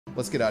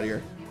Let's get out of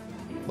here.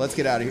 Let's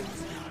get out of here.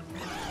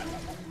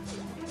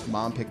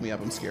 Mom, pick me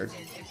up. I'm scared.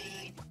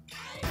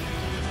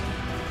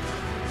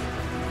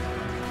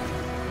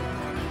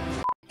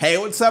 Hey,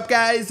 what's up,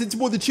 guys? It's your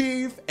boy, the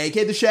Chief,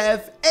 aka the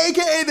Chef,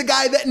 aka the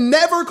guy that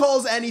never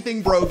calls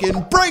anything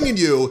broken, bringing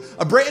you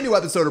a brand new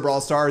episode of Brawl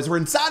Stars, where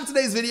inside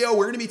today's video,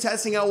 we're gonna be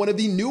testing out one of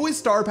the newest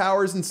star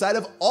powers inside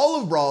of all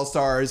of Brawl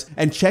Stars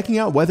and checking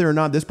out whether or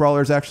not this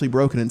brawler is actually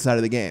broken inside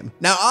of the game.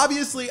 Now,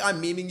 obviously,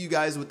 I'm memeing you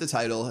guys with the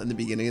title in the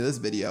beginning of this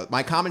video.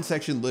 My comment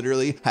section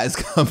literally has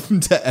come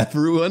to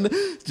everyone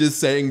just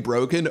saying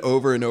broken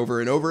over and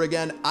over and over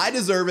again. I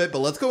deserve it,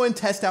 but let's go and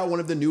test out one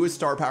of the newest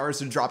star powers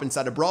to drop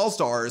inside of Brawl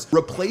Stars,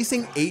 replacing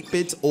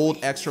 8-Bit's old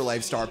extra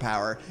life star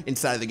power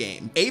inside of the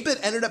game. 8-Bit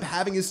ended up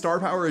having his star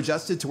power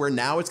adjusted to where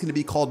now it's going to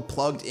be called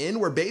plugged in,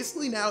 where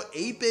basically now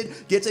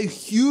 8-Bit gets a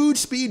huge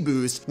speed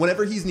boost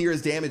whenever he's near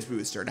his damage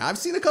booster. Now, I've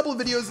seen a couple of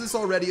videos of this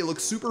already. It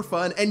looks super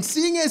fun, and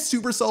seeing as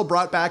Supercell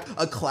brought back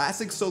a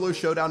classic solo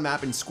showdown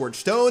map in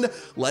Scorched Stone,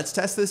 let's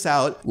test this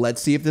out.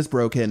 Let's see if this is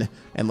broken,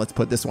 and let's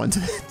put this one to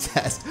the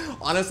test.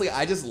 Honestly,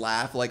 I just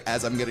laugh like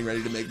as I'm getting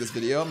ready to make this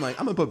video. I'm like,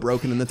 I'm gonna put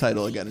broken in the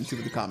title again and see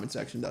what the comment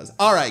section does.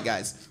 All right,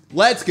 guys,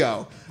 let's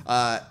go.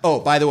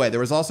 Oh, by the way, there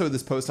was also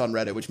this post on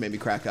Reddit which made me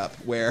crack up,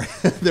 where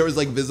there was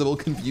like visible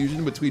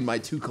confusion between my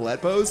two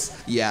Colette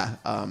posts. Yeah,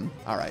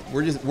 all right,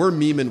 we're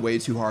memeing way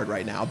too hard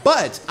right now,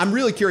 but I'm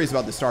really curious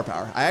about the star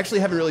power. I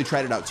actually haven't really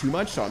tried it out too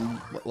much, so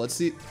let's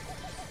see.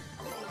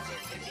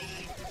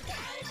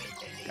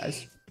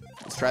 Guys,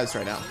 let's try this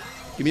right now.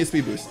 Give me a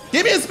speed boost.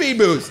 Give me a speed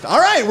boost. All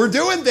right, we're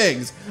doing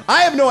things.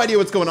 I have no idea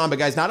what's going on, but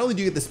guys, not only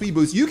do you get the speed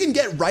boost, you can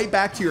get right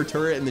back to your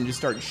turret and then just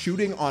start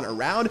shooting on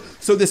around.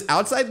 So this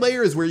outside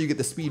layer is where you get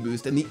the speed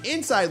boost, and the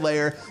inside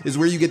layer is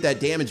where you get that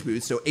damage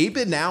boost. So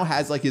 8-Bit now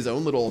has like his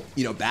own little,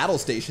 battle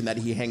station that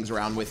he hangs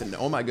around with. And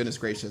oh my goodness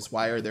gracious,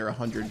 why are there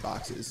 100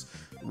 boxes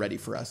ready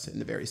for us in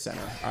the very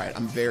center? All right,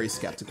 I'm very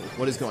skeptical.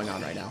 What is going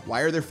on right now?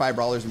 Why are there 5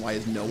 brawlers, and why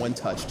has no one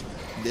touched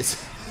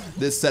this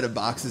set of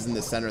boxes in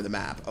the center of the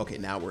map? Okay,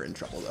 now we're in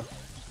trouble though.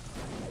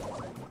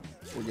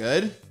 We're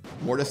good.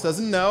 Mortis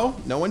doesn't know.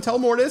 No one tell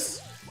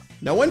Mortis.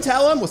 No one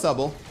tell him. What's up,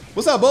 Bull?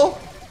 What's up, Bull?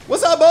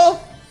 What's up,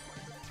 Bull?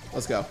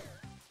 Let's go.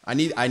 I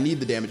need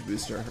the damage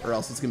booster, or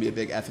else it's gonna be a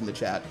big F in the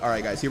chat. All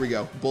right, guys, here we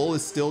go. Bull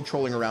is still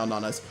trolling around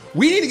on us.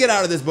 We need to get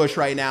out of this bush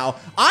right now.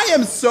 I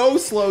am so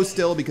slow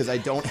still because I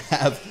don't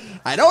have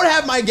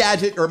my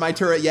gadget or my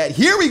turret yet.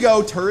 Here we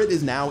go. Turret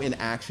is now in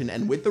action,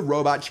 and with the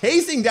robot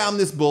chasing down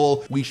this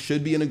bull, we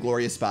should be in a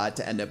glorious spot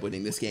to end up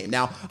winning this game.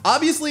 Now,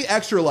 obviously,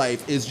 extra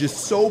life is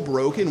just so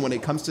broken when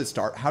it comes to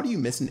start. How do you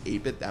miss an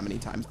 8-Bit that many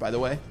times, by the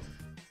way?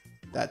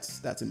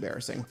 That's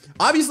embarrassing.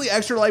 Obviously,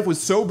 extra life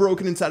was so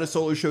broken inside of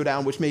solo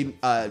showdown, which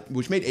made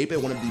 8-Bit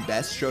one of the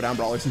best showdown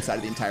brawlers inside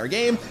of the entire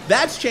game.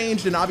 That's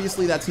changed, and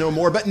obviously that's no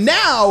more. But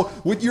now,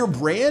 with your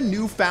brand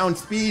new found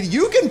speed,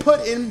 you can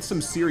put in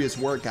some serious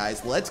work,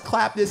 guys. Let's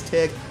clap this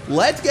tick.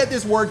 Let's get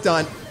this work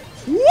done.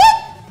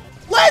 What?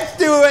 Let's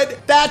do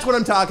it. That's what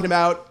I'm talking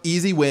about.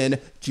 Easy win.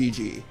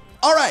 GG.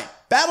 All right.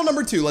 Battle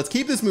number 2, let's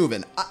keep this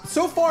moving.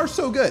 So far,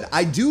 so good.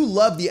 I do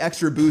love the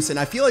extra boost, and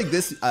I feel like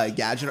this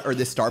gadget, or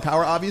this star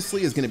power,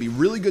 obviously, is gonna be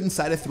really good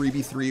inside of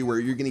 3v3, where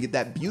you're gonna get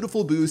that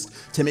beautiful boost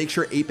to make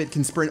sure 8-Bit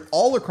can sprint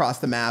all across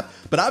the map.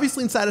 But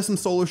obviously, inside of some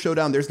solo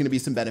showdown, there's gonna be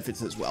some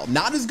benefits as well.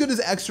 Not as good as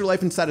extra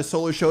life inside of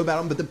solo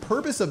showdown, but the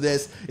purpose of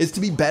this is to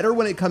be better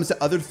when it comes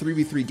to other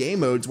 3v3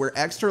 game modes, where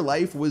extra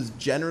life was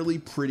generally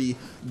pretty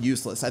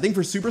useless. I think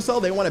for Supercell,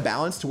 they want a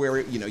balance to where,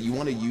 you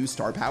wanna use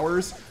star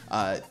powers,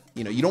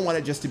 you don't want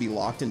it just to be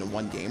locked into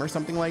one game or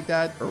something like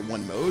that, or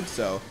one mode.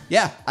 So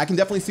yeah, I can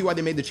definitely see why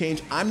they made the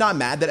change. I'm not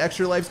mad that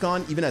extra life's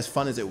gone, even as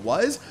fun as it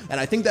was. And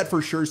I think that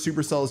for sure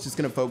Supercell is just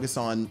going to focus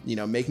on,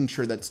 making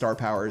sure that star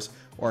powers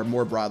are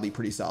more broadly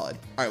pretty solid.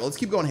 All right, well, let's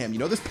keep going ham.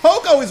 This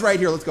Poco is right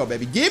here. Let's go,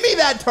 baby. Give me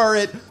that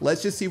turret.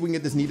 Let's just see if we can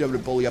get this Nita to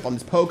bully up on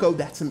this Poco.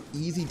 That's some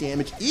easy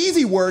damage,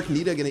 easy work.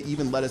 Nita going to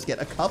even let us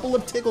get a couple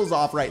of tickles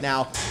off right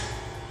now.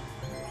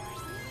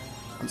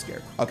 I'm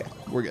scared. Okay,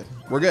 we're good.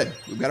 We're good.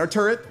 We've got our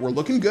turret. We're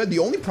looking good. The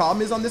only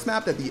problem is on this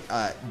map that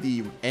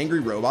the angry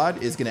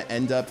robot is going to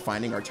end up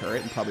finding our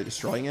turret and probably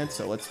destroying it.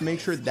 So let's make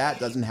sure that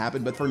doesn't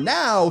happen. But for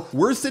now,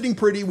 we're sitting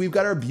pretty. We've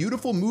got our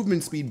beautiful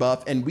movement speed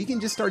buff, and we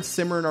can just start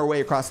simmering our way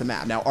across the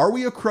map. Now, are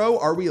we a Crow?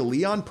 Are we a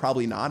Leon?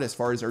 Probably not as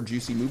far as our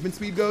juicy movement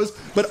speed goes.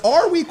 But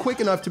are we quick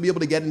enough to be able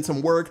to get in some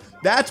work?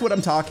 That's what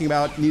I'm talking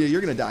about. Nita,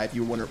 you're going to die if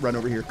you want to run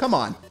over here. Come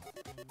on.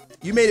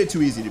 You made it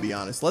too easy, to be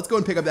honest. Let's go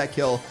and pick up that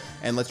kill,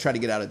 and let's try to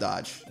get out of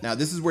dodge. Now,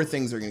 this is where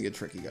things are going to get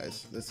tricky,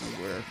 guys. This is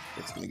where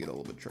it's going to get a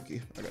little bit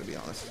tricky. I got to be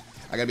honest.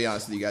 I got to be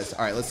honest with you guys.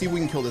 All right, let's see if we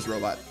can kill this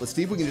robot. Let's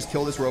see if we can just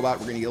kill this robot.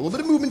 We're going to get a little bit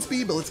of movement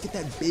speed, but let's get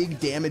that big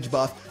damage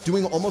buff,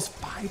 doing almost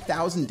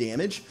 5,000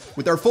 damage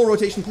with our full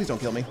rotation. Please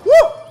don't kill me. Woo!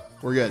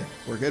 We're good.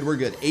 We're good. We're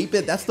good.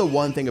 8-Bit, that's the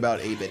one thing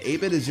about 8-Bit.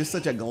 8-Bit is just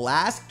such a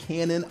glass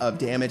cannon of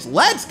damage.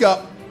 Let's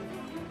go.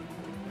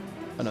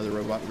 Another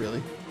robot,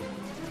 really?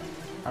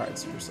 All right,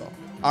 Supercell.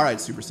 All right,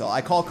 Supercell.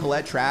 I call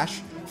Colette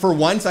trash. For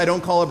once, I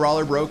don't call a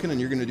brawler broken, and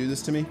you're gonna do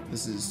this to me?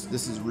 This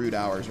is rude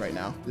hours right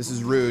now. This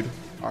is rude.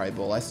 All right,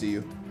 Bull, I see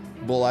you.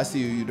 Bull, I see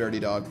you, you dirty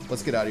dog.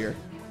 Let's get out of here.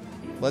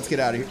 Let's get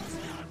out of here.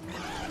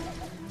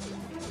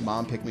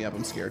 Mom, pick me up.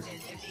 I'm scared.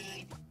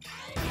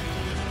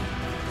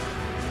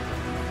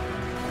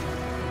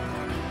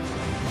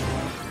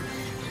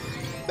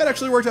 That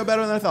actually worked out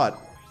better than I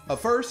thought. A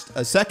first,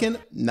 a second,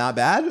 not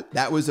bad.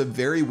 That was a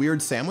very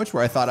weird sandwich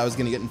where I thought I was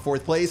gonna get in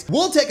 4th place.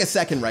 We'll take a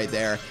second right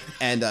there,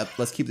 and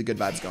let's keep the good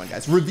vibes going,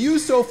 guys. Review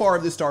so far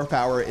of the star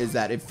power is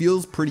that it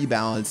feels pretty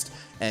balanced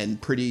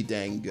and pretty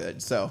dang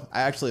good. So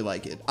I actually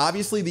like it.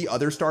 Obviously, the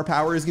other star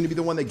power is gonna be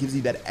the one that gives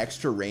you that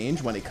extra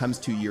range when it comes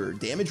to your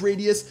damage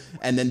radius.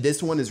 And then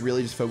this one is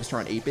really just focused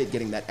around 8-bit,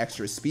 getting that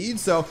extra speed.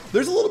 So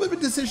there's a little bit of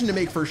a decision to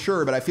make for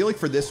sure, but I feel like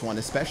for this one,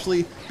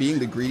 especially being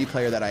the greedy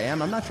player that I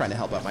am, I'm not trying to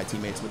help out my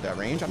teammates with that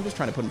range. I'm just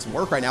trying to put in some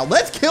work right now.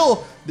 Let's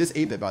kill this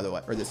 8-bit, by the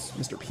way, or this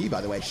Mr. P, by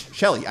the way.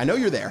 Shelly, I know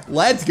you're there.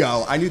 Let's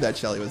go. I knew that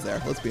Shelly was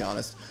there. Let's be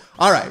honest.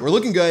 All right, we're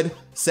looking good.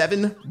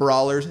 7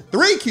 brawlers,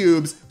 3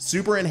 cubes,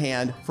 super in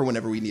hand for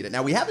whenever we need it.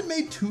 Now, we haven't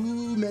made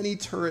too many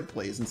turret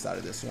plays inside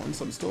of this one,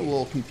 so I'm still a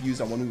little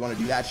confused on when we want to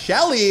do that.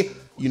 Shelly,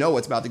 you know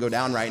what's about to go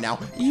down right now.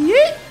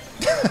 Yeet!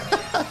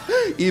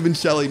 Even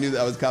Shelly knew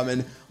that was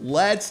coming.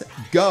 Let's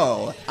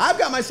go. I've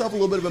got myself a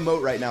little bit of a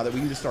moat right now that we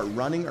can just start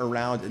running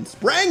around and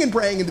spraying and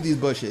praying into these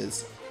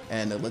bushes.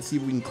 And let's see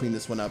if we can clean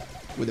this one up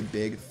with a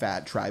big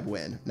fat tribe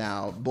win.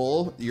 Now,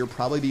 Bull, you're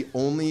probably the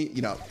only,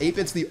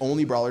 8-bit's the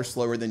only brawler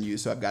slower than you,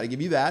 so I've got to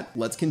give you that.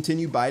 Let's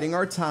continue biding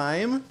our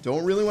time.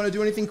 Don't really want to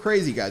do anything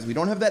crazy, guys. We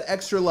don't have that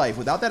extra life.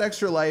 Without that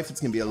extra life, it's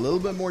going to be a little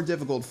bit more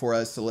difficult for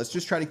us, so let's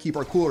just try to keep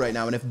our cool right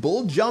now. And if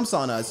Bull jumps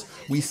on us,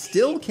 we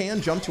still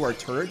can jump to our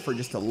turret for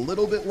just a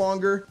little bit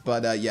longer.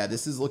 But yeah,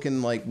 this is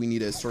looking like we need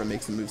to sort of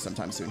make some moves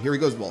sometime soon. Here he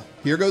goes, Bull.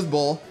 Here goes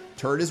Bull.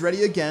 Turret is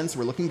ready again, so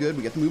we're looking good.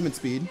 We get the movement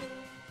speed.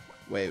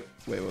 Wait.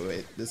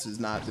 This is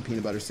not the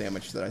peanut butter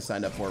sandwich that I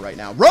signed up for right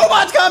now.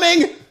 Robot's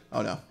coming!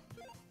 Oh, no.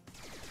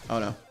 Oh,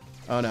 no.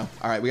 Oh, no.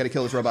 All right, we got to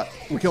kill this robot.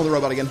 We're killing the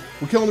robot again.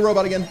 We're killing the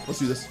robot again. Let's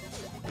do this.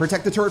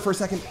 Protect the turret for a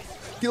second.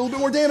 Get a little bit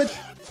more damage.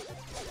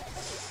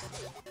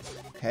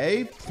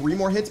 Okay, 3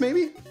 more hits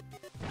maybe?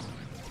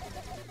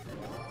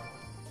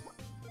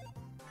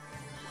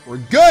 We're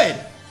good.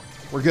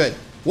 We're good.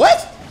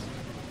 What?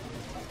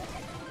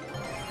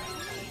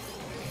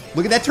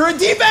 Look at that turret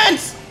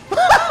defense!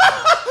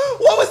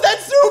 What was that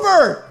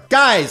super?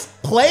 Guys,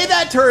 play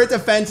that turret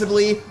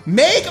defensively,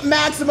 make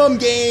maximum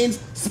gains,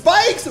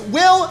 spikes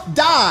will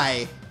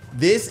die.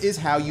 This is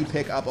how you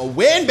pick up a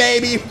win,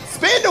 baby.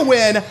 Spin to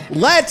win,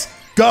 let's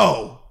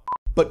go.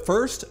 But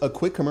first, a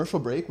quick commercial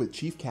break with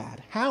Chief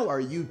Cad. How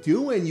are you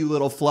doing, you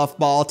little fluff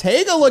ball?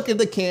 Take a look at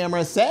the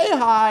camera, say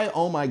hi.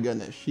 Oh my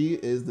goodness, she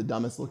is the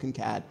dumbest looking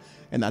cat,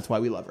 and that's why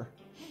we love her.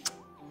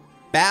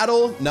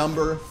 Battle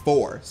number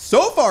 4.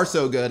 So far,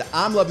 so good.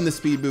 I'm loving the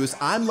speed boost.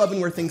 I'm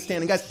loving where things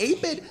stand. And guys,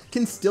 8-bit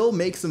can still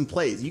make some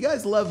plays. You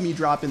guys love me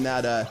dropping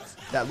that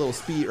that little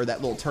speed or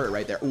that little turret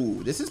right there.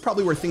 Ooh, this is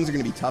probably where things are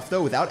going to be tough,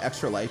 though. Without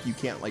extra life, you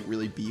can't like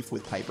really beef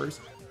with Pipers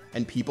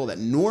and people that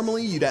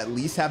normally you'd at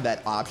least have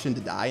that option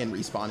to die and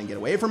respawn and get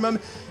away from them.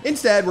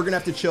 Instead, we're going to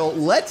have to chill.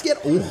 Let's get...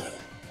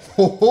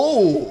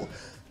 Oh,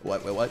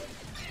 what?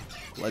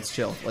 Let's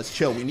chill. Let's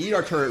chill. We need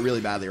our turret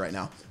really badly right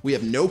now. We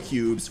have no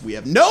cubes. We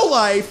have no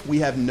life. We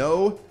have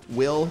no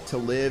will to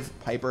live.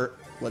 Piper,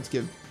 we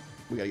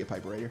gotta get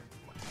Piper right here.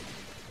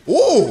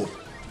 Ooh!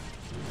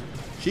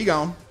 She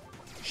gone.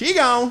 She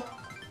gone.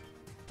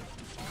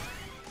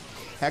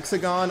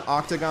 Hexagon,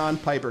 octagon,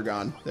 Piper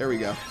gone. There we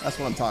go. That's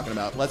what I'm talking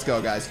about. Let's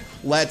go, guys.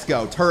 Let's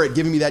go. Turret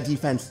giving me that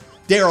defense.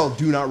 Daryl,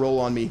 do not roll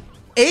on me.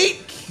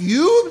 8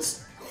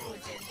 cubes?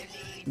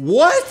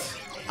 What?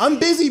 I'm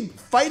busy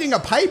fighting a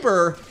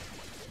Piper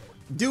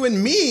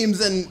doing memes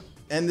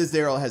and this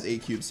Daryl has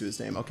 8 cubes to his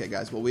name. Okay,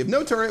 guys. Well, we have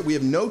no turret. We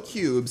have no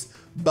cubes,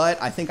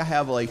 but I think I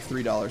have like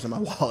 $3 in my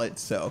wallet.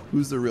 So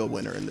who's the real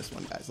winner in this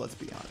one, guys? Let's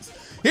be honest.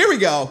 Here we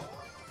go.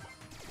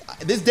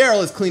 This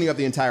Daryl is cleaning up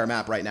the entire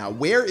map right now.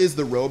 Where is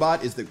the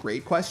robot is the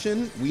great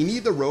question. We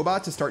need the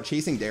robot to start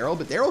chasing Daryl,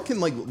 but Daryl can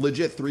like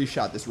legit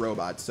 3-shot this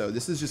robot. So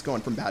this is just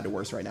going from bad to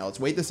worse right now. Let's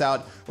wait this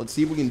out. Let's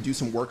see if we can do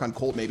some work on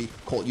Colt maybe.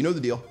 Colt, you know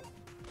the deal.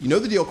 You know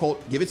the deal,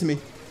 Colt. Give it to me.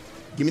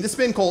 Give me the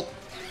spin, Colt.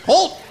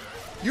 Colt!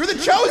 You're the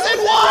chosen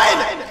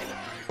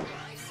one!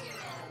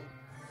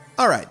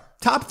 All right,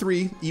 top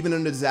 3, even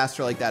in a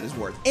disaster like that is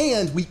worth.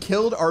 And we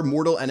killed our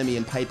mortal enemy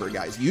in Piper,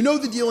 guys. You know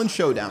the deal in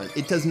Showdown.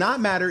 It does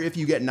not matter if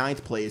you get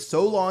 9th place,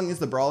 so long as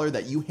the brawler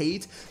that you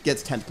hate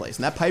gets 10th place.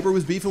 And that Piper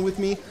was beefing with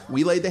me.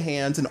 We laid the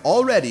hands, and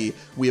already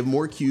we have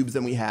more cubes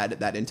than we had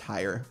that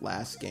entire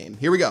last game.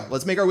 Here we go.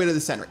 Let's make our way to the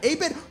center.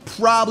 8-bit,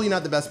 probably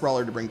not the best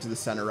brawler to bring to the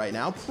center right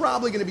now.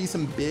 Probably going to be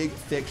some big,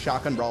 thick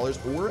shotgun brawlers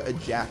or a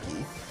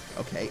Jackie.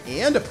 Okay,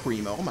 and a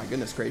Primo. Oh my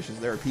goodness gracious,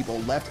 there are people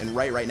left and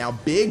right now.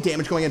 Big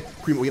damage going in.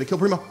 Primo, we gotta kill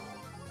Primo.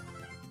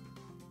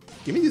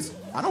 Give me this.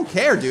 I don't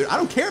care, dude. I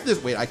don't care if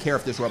this... Wait, I care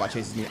if this robot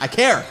chases me. I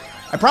care.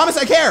 I promise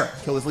I care.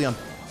 Kill this Leon.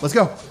 Let's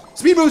go.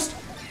 Speed boost.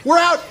 We're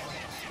out.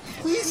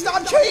 Please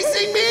stop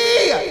chasing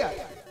me.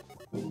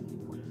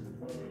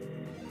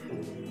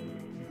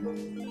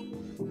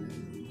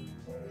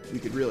 We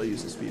could really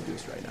use a speed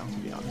boost right now, to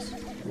be honest.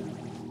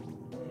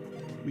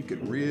 We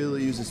could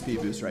really use a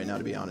speed boost right now,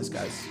 to be honest,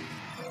 guys.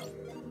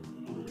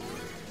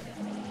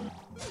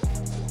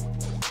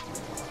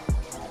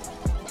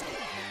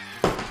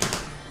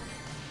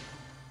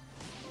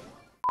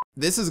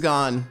 This has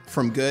gone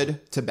from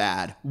good to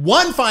bad.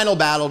 One final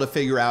battle to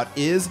figure out,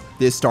 is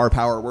this star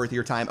power worth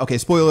your time? Okay,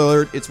 spoiler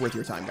alert, it's worth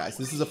your time, guys.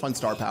 This is a fun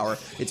star power.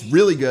 It's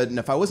really good, and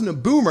if I wasn't a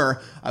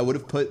boomer, I would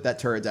have put that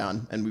turret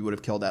down and we would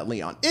have killed that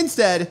Leon.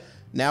 Instead,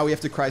 now we have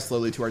to cry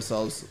slowly to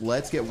ourselves.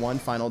 Let's get one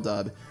final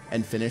dub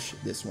and finish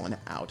this one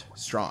out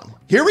strong.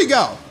 Here we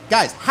go.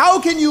 Guys, how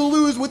can you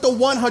lose with the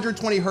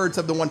 120 hertz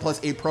of the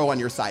OnePlus 8 Pro on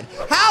your side?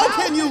 How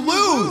can you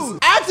lose?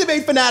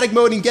 Activate Fanatic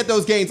mode and get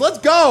those gains. Let's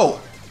go.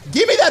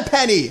 Give me that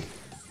penny.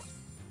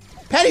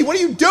 Penny, what are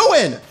you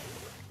doing?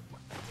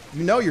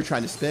 You know you're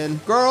trying to spin.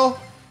 Girl.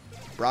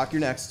 Brock, you're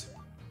next.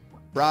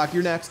 Brock,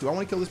 you're next. Do I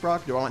want to kill this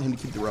Brock? Do I want him to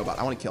keep the robot?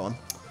 I want to kill him.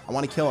 I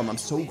want to kill him. I'm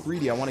so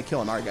greedy. I want to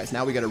kill him. All right, guys.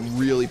 Now we got to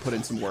really put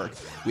in some work.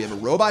 We have a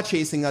robot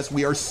chasing us.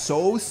 We are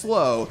so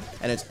slow,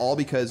 and it's all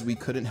because we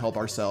couldn't help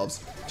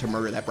ourselves to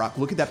murder that Brock.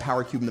 Look at that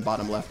power cube in the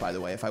bottom left, by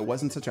the way. If I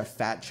wasn't such a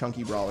fat,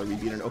 chunky brawler,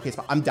 we'd be in an okay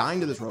spot. I'm dying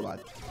to this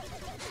robot.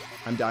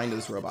 I'm dying to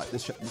this robot.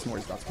 This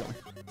Morty's about to kill me.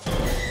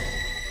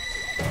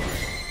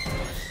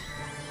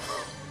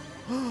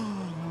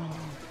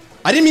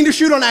 I didn't mean to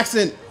shoot on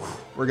accident.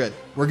 We're good.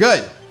 We're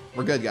good.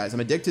 We're good, guys.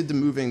 I'm addicted to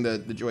moving the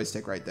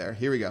joystick right there.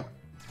 Here we go.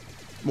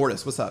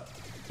 Mortis, what's up?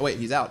 Oh, wait,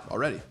 he's out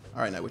already.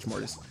 All right, now which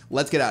Mortis?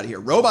 Let's get out of here.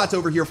 Robots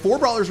over here. 4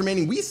 brawlers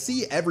remaining. We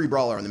see every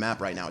brawler on the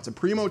map right now. It's a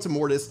Primo, it's a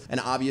Mortis,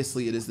 and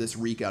obviously it is this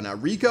Rico. Now,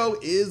 Rico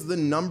is the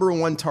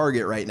 #1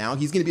 target right now.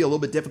 He's going to be a little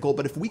bit difficult,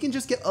 but if we can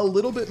just get a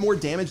little bit more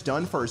damage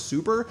done for our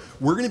super,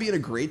 we're going to be in a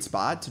great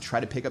spot to try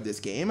to pick up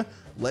this game.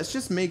 Let's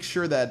just make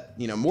sure that,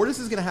 you know, Mortis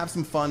is going to have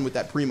some fun with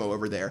that Primo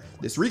over there.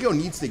 This Rico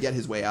needs to get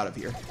his way out of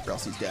here, or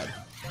else he's dead.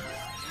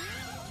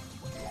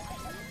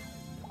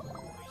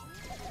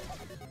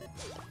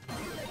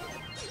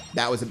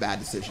 That was a bad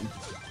decision.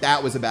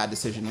 That was a bad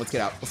decision. Let's get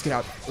out. Let's get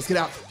out. Let's get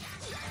out.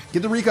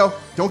 Get the Rico.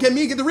 Don't get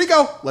me. Get the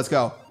Rico. Let's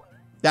go.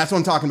 That's what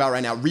I'm talking about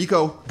right now.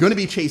 Rico going to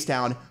be chased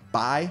down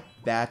by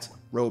that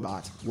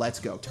robot. Let's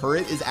go.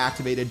 Turret is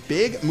activated.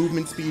 Big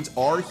movement speeds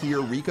are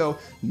here. Rico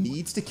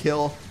needs to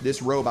kill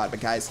this robot. But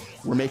guys,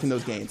 we're making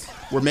those gains.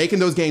 We're making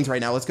those gains right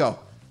now. Let's go.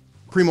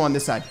 Primo on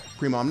this side.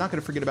 Primo, I'm not going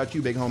to forget about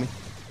you, big homie.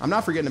 I'm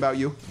not forgetting about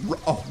you.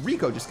 Oh,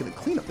 Rico just gonna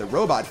clean up the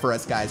robot for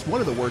us, guys. One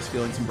of the worst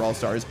feelings in Brawl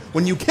Stars.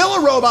 When you kill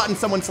a robot and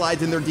someone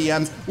slides in their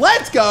DMs.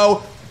 Let's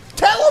go.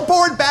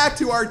 Teleport back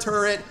to our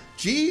turret.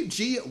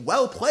 GG,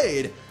 well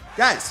played.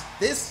 Guys,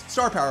 this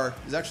star power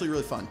is actually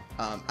really fun.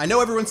 I know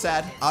everyone's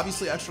sad.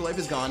 Obviously, Extra Life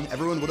is gone.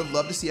 Everyone would have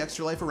loved to see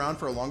Extra Life around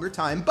for a longer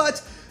time,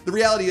 but the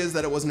reality is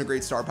that it wasn't a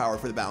great star power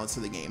for the balance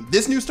of the game.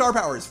 This new star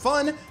power is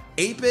fun.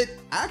 8-bit,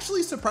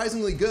 actually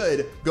surprisingly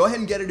good. Go ahead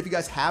and get it if you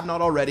guys have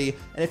not already.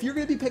 And if you're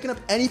going to be picking up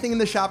anything in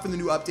the shop from the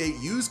new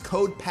update, use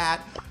code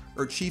PAT,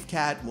 or Chief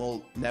Cat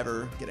will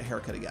never get a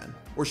haircut again.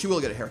 Or she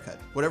will get a haircut.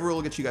 Whatever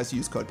will get you guys to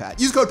use code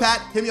PAT. Use code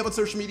PAT, hit me up on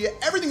social media,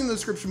 everything in the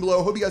description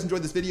below. Hope you guys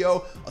enjoyed this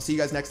video. I'll see you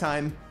guys next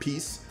time.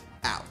 Peace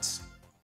out.